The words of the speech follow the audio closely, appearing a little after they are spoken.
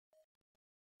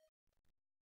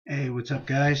Hey, what's up,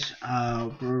 guys?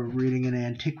 We're reading an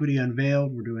Antiquity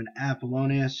Unveiled. We're doing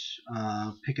Apollonius,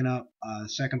 picking up the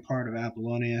second part of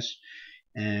Apollonius,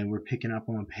 and we're picking up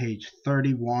on page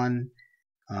 31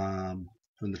 from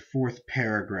the fourth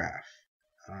paragraph.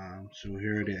 So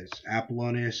here it is: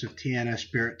 Apollonius of Tyana,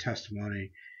 Spirit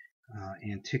Testimony,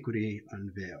 Antiquity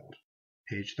Unveiled,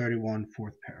 page 31,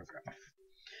 fourth paragraph.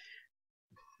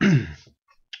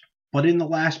 But in the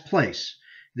last place,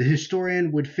 the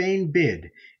historian would fain bid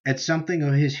at something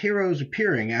of his hero's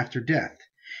appearing after death,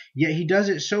 yet he does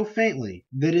it so faintly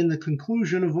that in the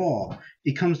conclusion of all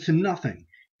it comes to nothing,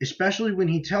 especially when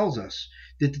he tells us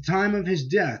that the time of his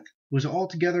death was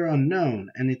altogether unknown,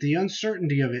 and that the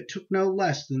uncertainty of it took no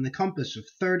less than the compass of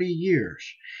 30 years,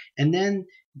 and then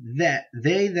that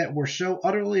they that were so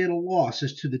utterly at a loss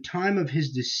as to the time of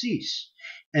his decease,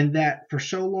 and that for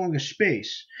so long a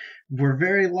space, were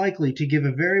very likely to give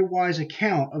a very wise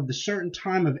account of the certain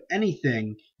time of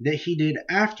anything that he did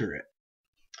after it.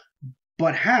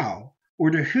 But how,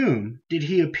 or to whom, did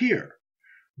he appear?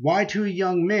 Why, to a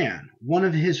young man, one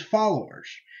of his followers,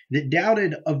 that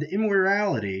doubted of the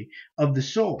immortality of the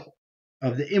soul,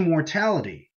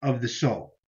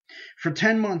 for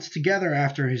 10 months together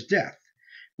after his death.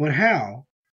 But how,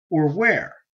 or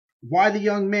where? Why, the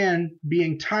young man,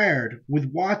 being tired with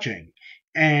watching,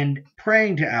 and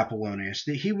praying to Apollonius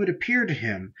that he would appear to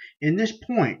him in this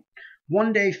point,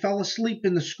 one day fell asleep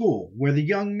in the school, where the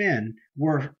young men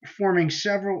were forming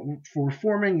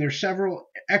their several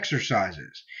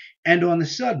exercises, and on the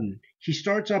sudden he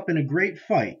starts up in a great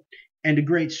fight and a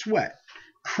great sweat,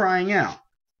 crying out,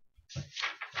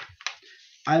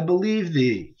 I believe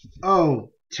thee,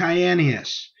 O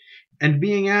Tyanius. And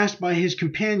being asked by his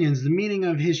companions the meaning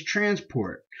of his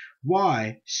transport,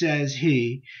 Why, says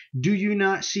he, do you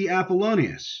not see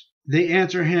Apollonius? They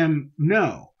answer him,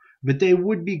 No, but they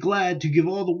would be glad to give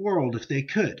all the world if they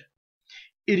could.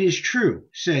 It is true,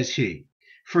 says he,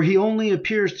 for he only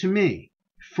appears to me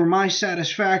for my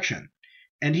satisfaction,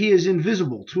 and he is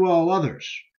invisible to all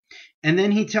others. And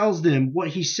then he tells them what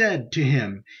he said to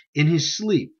him in his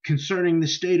sleep concerning the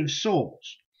state of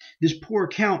souls. This poor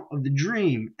account of the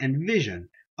dream and vision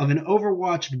of an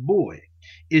overwatched boy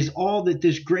is all that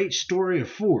this great story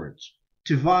affords,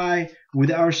 to vie with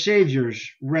our Saviour's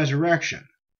resurrection.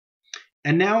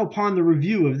 And now upon the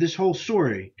review of this whole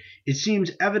story, it seems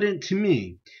evident to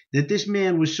me that this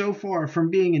man was so far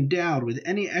from being endowed with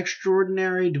any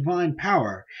extraordinary divine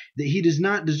power that he does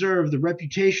not deserve the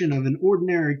reputation of an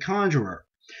ordinary conjurer.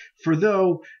 For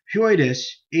though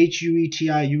Huitus,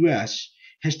 Huetius,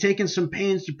 has taken some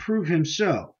pains to prove him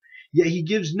so, yet he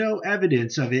gives no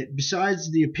evidence of it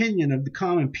besides the opinion of the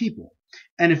common people.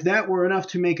 And if that were enough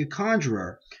to make a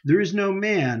conjurer, there is no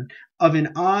man of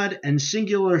an odd and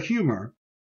singular humor,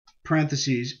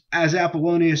 as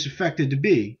Apollonius affected to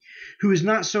be, who is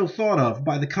not so thought of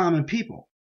by the common people.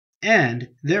 And,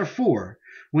 therefore,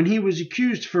 when he was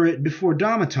accused for it before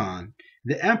Domitian,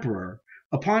 the emperor,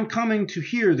 upon coming to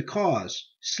hear the cause,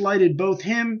 slighted both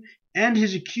him and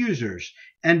his accusers,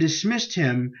 and dismissed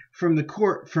him from the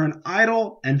court for an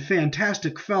idle and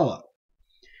fantastic fellow.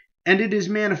 And it is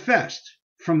manifest,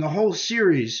 from the whole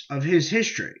series of his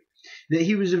history, that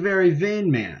he was a very vain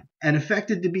man, and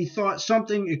affected to be thought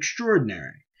something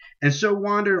extraordinary, and so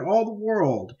wandered all the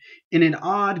world in an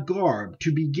odd garb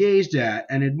to be gazed at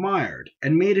and admired,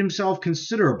 and made himself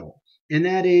considerable in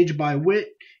that age by wit,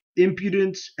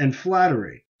 impudence, and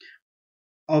flattery,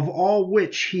 of all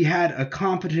which he had a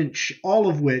competent share.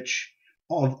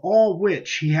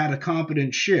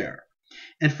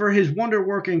 And for his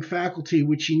wonder-working faculty,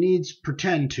 which he needs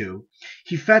pretend to,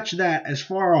 he fetched that as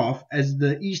far off as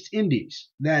the East Indies,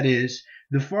 that is,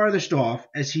 the farthest off,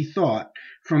 as he thought,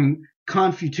 from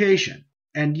confutation.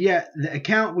 And yet the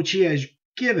account which he has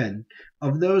given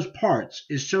of those parts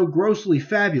is so grossly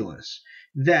fabulous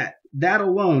that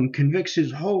alone convicts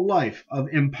his whole life of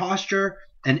imposture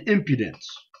and impudence.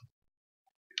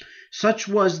 Such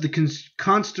was the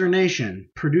consternation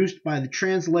produced by the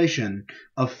translation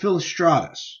of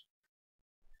Philostratus'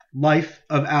 Life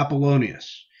of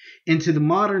Apollonius into the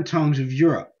modern tongues of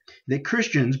Europe, that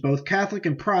Christians, both Catholic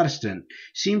and Protestant,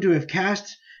 seem to have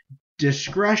cast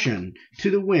discretion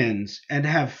to the winds, and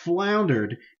have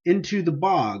floundered into the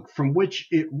bog from which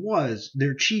it was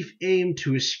their chief aim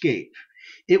to escape.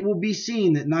 It will be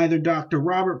seen that neither Dr.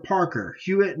 Robert Parker,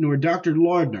 Hewitt, nor Dr.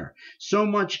 Lardner so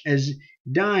much as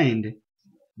deigned,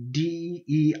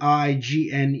 D-E-I-G-N-E-D,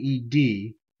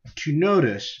 to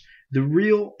notice the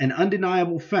real and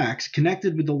undeniable facts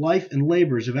connected with the life and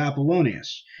labors of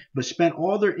Apollonius, but spent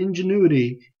all their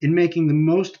ingenuity in making the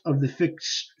most of the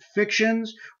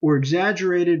fictions, or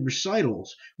exaggerated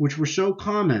recitals, which were so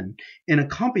common in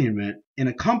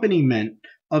accompaniment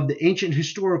of the ancient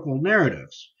historical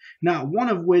narratives, not one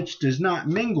of which does not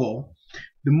mingle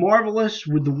the marvelous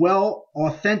with the well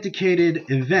authenticated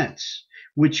events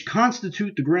which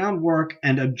constitute the groundwork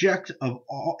and object of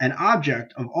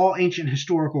all ancient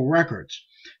historical records.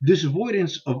 This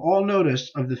avoidance of all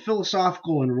notice of the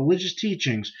philosophical and religious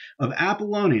teachings of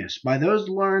Apollonius by those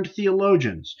learned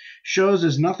theologians shows,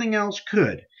 as nothing else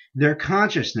could, their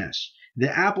consciousness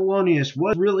that Apollonius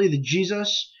was really the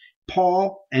Jesus,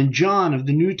 Paul, and John of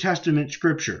the New Testament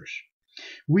scriptures.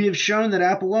 We have shown that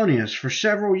Apollonius for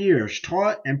several years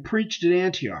taught and preached at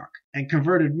Antioch and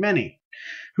converted many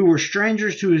who were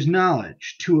strangers to his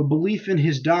knowledge to a belief in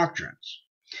his doctrines.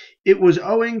 It was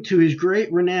owing to his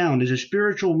great renown as a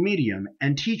spiritual medium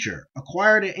and teacher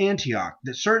acquired at Antioch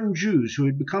that certain Jews who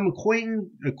had become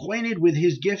acquainted with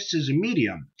his gifts as a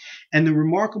medium and the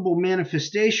remarkable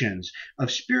manifestations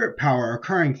of spirit power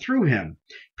occurring through him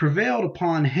prevailed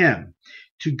upon him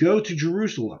to go to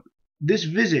Jerusalem. This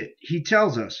visit, he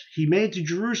tells us, he made to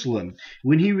Jerusalem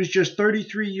when he was just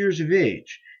 33 years of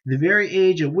age, the very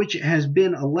age at which it has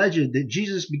been alleged that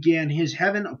Jesus began his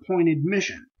heaven-appointed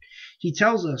mission. He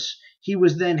tells us he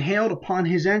was then hailed upon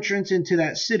his entrance into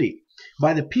that city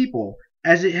by the people,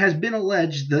 as it has been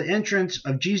alleged the entrance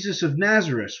of Jesus of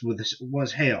Nazareth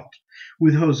was hailed,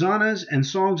 with hosannas and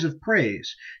songs of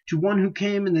praise to one who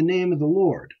came in the name of the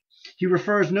Lord. He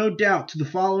refers no doubt to the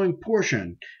following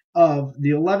portion of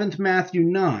the 11th Matthew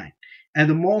 9, and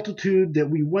the multitude that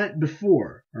we went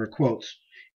before, or quotes,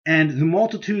 and the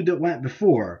multitude that went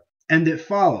before, and that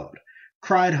followed,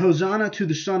 cried, Hosanna to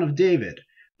the Son of David.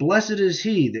 Blessed is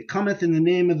he that cometh in the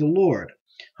name of the Lord.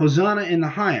 Hosanna in the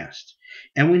highest.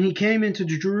 And when he came into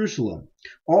Jerusalem,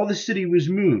 all the city was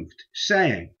moved,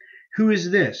 saying, Who is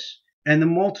this? And the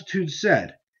multitude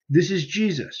said, This is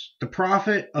Jesus, the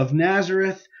prophet of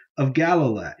Nazareth of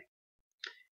Galilee.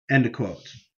 End of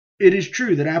quote. It is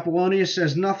true that Apollonius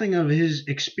says nothing of his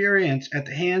experience at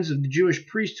the hands of the Jewish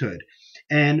priesthood,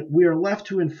 and we are left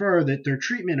to infer that their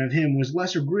treatment of him was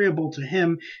less agreeable to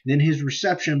him than his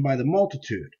reception by the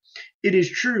multitude. It is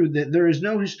true that there is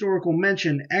no historical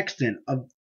mention extant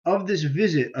of this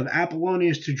visit of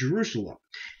Apollonius to Jerusalem,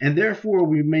 and therefore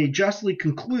we may justly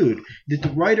conclude that the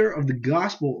writer of the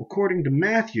Gospel according to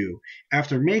Matthew,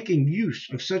 after making use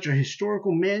of such a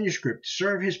historical manuscript to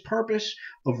serve his purpose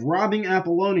of robbing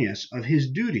Apollonius of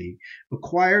his duty,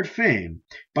 acquired fame,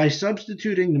 by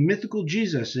substituting the mythical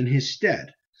Jesus in his stead,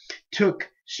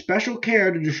 took special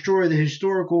care to destroy the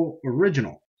historical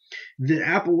original. That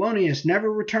Apollonius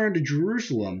never returned to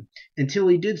Jerusalem until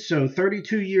he did so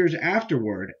 32 years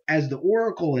afterward as the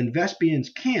oracle in Vespasian's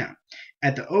camp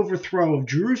at the overthrow of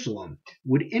Jerusalem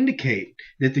would indicate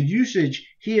that the usage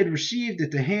he had received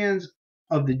at the hands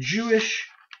of the Jewish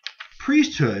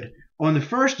priesthood on the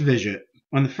first visit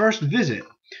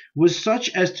was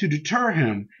such as to deter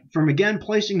him from again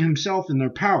placing himself in their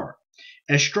power.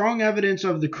 As strong evidence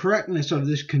of the correctness of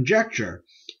this conjecture,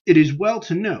 it is well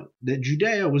to note that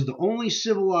Judea was the only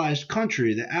civilized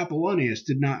country that Apollonius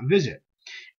did not visit,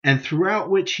 and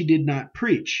throughout which he did not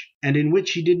preach, and in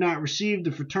which he did not receive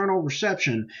the fraternal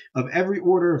reception of every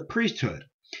order of priesthood.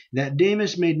 That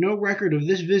Damas made no record of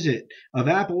this visit of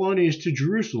Apollonius to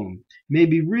Jerusalem may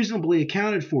be reasonably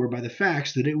accounted for by the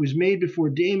facts that it was made before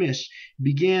Damas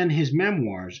began his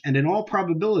memoirs, and in all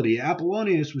probability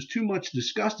Apollonius was too much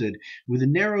disgusted with the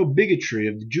narrow bigotry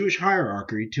of the Jewish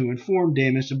hierarchy to inform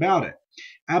Damas about it.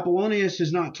 Apollonius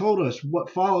has not told us what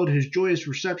followed his joyous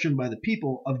reception by the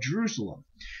people of Jerusalem.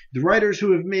 The writers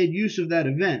who have made use of that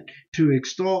event to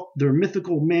extol their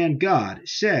mythical man-god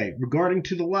say, regarding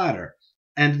to the latter,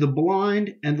 And the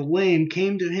blind and the lame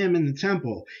came to him in the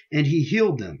temple, and he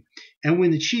healed them. And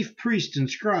when the chief priests and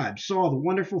scribes saw the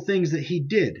wonderful things that he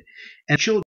did, and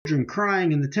children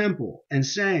crying in the temple, and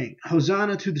saying,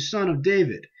 Hosanna to the Son of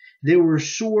David, they were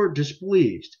sore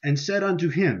displeased, and said unto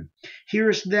him,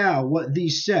 Hearest thou what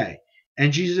these say?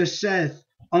 And Jesus saith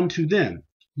unto them,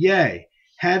 Yea,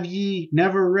 have ye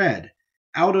never read,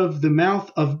 Out of the mouth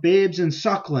of babes and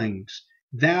sucklings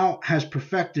thou hast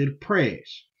perfected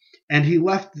praise? And he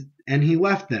left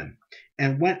them,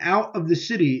 and went out of the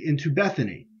city into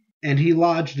Bethany, and he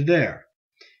lodged there.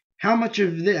 How much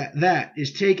of that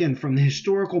is taken from the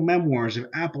historical memoirs of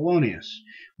Apollonius,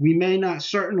 we may not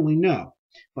certainly know,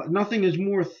 but nothing is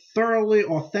more thoroughly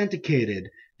authenticated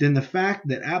than the fact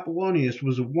that Apollonius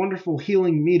was a wonderful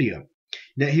healing medium,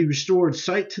 that he restored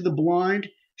sight to the blind,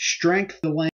 strength to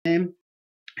the lame,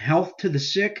 health to the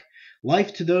sick,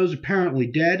 life to those apparently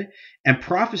dead, and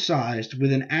prophesied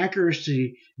with an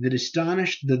accuracy that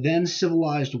astonished the then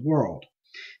civilized world.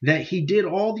 That he did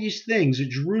all these things at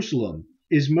Jerusalem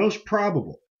is most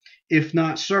probable, if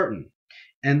not certain,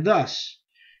 and thus,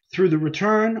 through the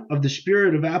return of the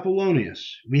spirit of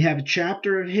Apollonius, we have a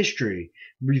chapter of history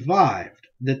revived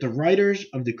that the writers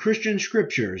of the Christian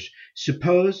scriptures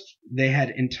supposed they had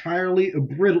entirely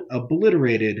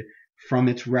obliterated from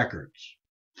its records.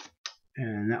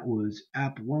 And that was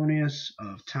Apollonius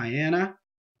of Tyana,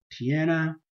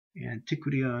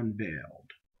 Antiquity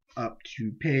Unveiled, up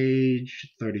to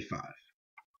page 35.